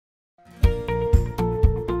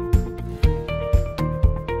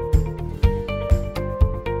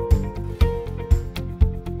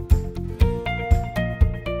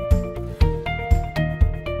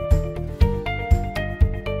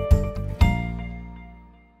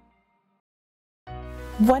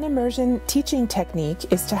One immersion teaching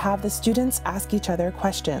technique is to have the students ask each other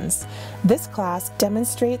questions. This class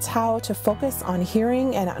demonstrates how to focus on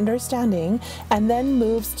hearing and understanding, and then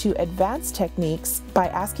moves to advanced techniques by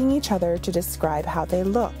asking each other to describe how they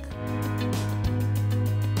look.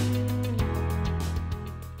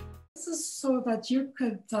 This is so that you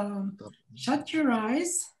could shut your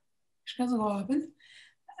eyes,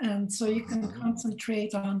 and so you can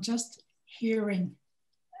concentrate on just hearing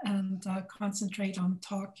and concentrate on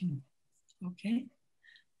talking, okay?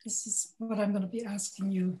 This is what I'm going to be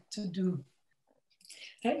asking you to do.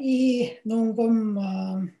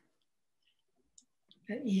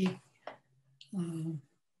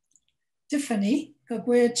 Tiffany,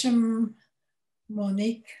 kagwechim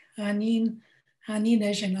Monique,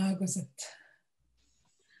 Anishinaabemowin.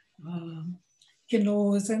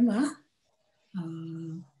 Genozena,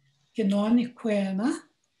 Genoni Quena,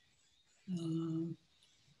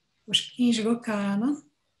 Ushkinjgokana,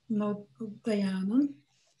 no Dayanan,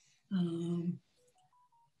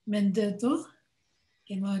 Mendedo,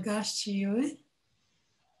 Gemagashio,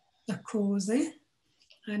 Dakose,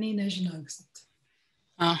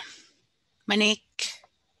 Anishinaabemowin. Monique,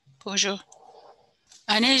 bonjour.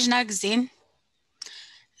 Anishinaabemowin.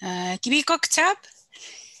 Kibi koktab?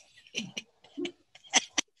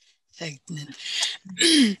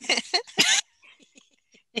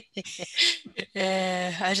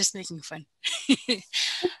 I was just making fun.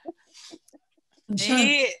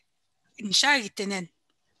 Nshagitenen.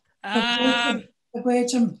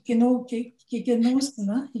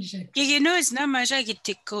 Gigenos na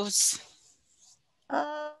majagitikos.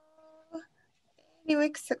 Any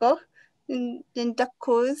weeks ago, in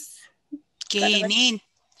Dakos. Gainin.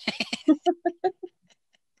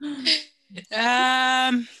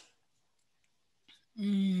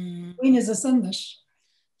 Queen is a Sundish.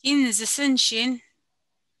 Queen is a Sunshin.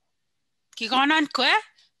 Kigonan kwe?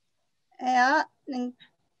 Yeah,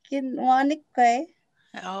 Ningewance kwe.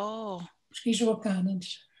 Oh. Kishwokanan.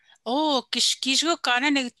 Oh,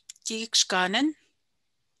 kishwokanan and kishkanan.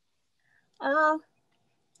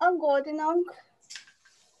 Ang godinang.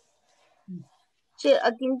 She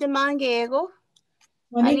agin the mangego.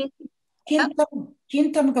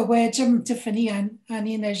 Kintam kagwechim Tiffany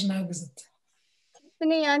Anishinaabemowin.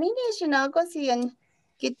 Tiffany Anishinaabemowin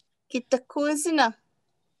kitakuzina.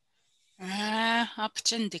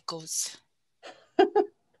 Apchendikos.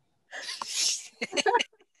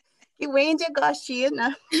 You went to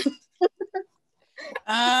Gashina.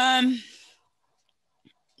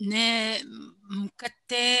 Ne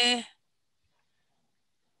mkate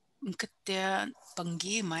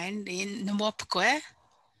pangi mine in Nwapkwe.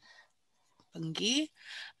 Pangi.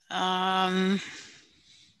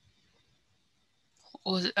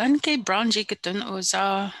 Anke brown jiketon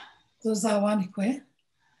Ozaawibinesii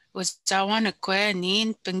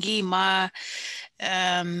nin pangi ma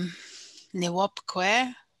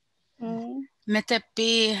Nwapkwe.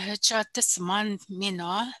 Metapi chatasman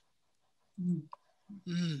mina.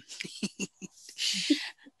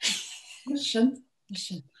 Listen.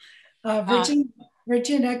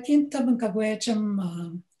 Virginia Kintam kagwechim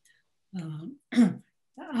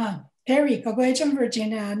Perry kagwechim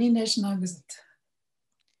Virginia Anishinaabemowin.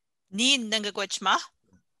 Nin nangagwechma?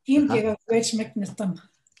 Kim kagwechim.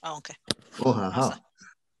 Oh, okay.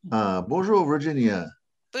 Bonjour Virginia.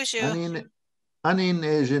 Bonjour.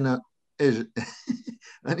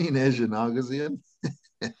 Anishinaabemowin.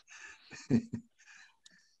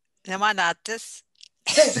 Namanatis.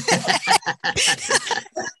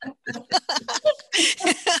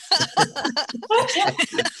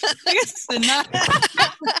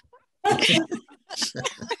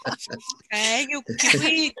 You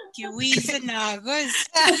kiwi sanagos.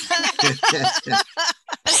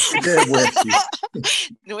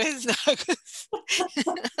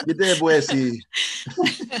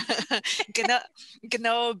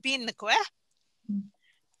 Gno bin kwe.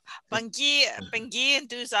 Pangi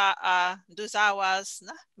duzawas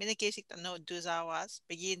na minikisik no duzawas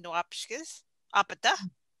pagi no apskis apata.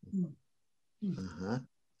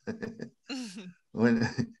 When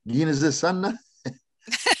Gin is the sun.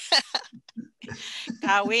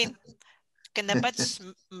 Kawin kanabats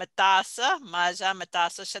matasa maja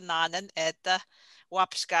matasa shananan eta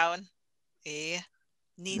wapskaun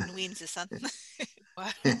nin wins the sun.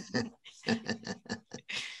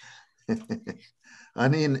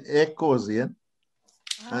 Anin Ecosian.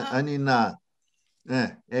 Anina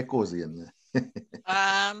Ecosian.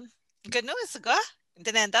 Ganus go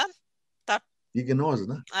Denendan. Ignos,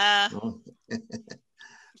 no?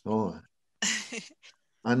 Oh.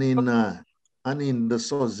 Anin the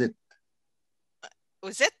Sozit.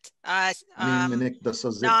 Was it? Minik the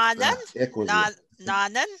Sozit. Nanan?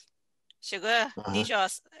 nanan sugar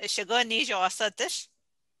Ningewance.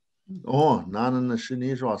 Oh, nanan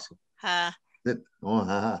Ningewance. Ha. Oh,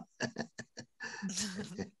 ha.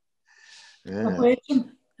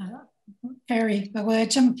 Perry, but we're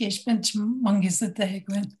jumping bench monkeys the day,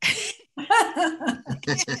 Gwen.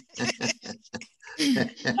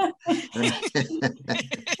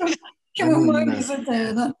 Come on, monkeys the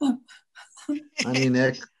day.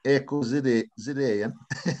 Echo Zidean.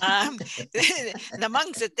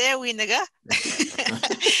 Namang Zide Winaga.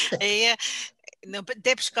 No, but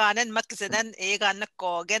Depskanen, Makzanen, Egan,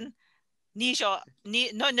 Kogan, Nisho,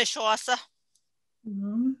 no Nishwasa.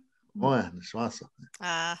 Oh, Nishwasa.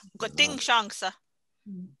 Goting Shanksa.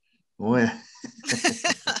 Oh, yeah.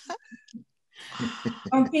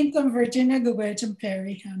 I'm Pinton, Virginia, go away to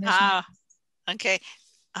Perry. Okay.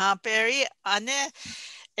 Perry, Anne,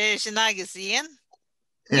 Shinagazian.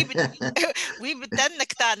 We've done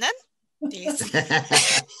Naktanen.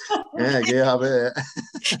 Yeah, Gavin.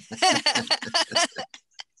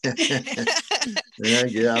 Yeah,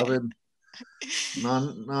 Gavin.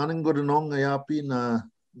 Nanin good nong yapi na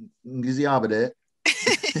Giziabede.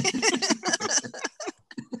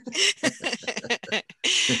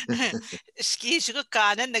 Ski sugar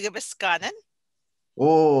cannon, Nagabas cannon.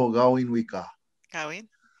 Oh, Gawin Wika. Gawin.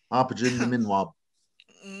 Apajin the Minwab.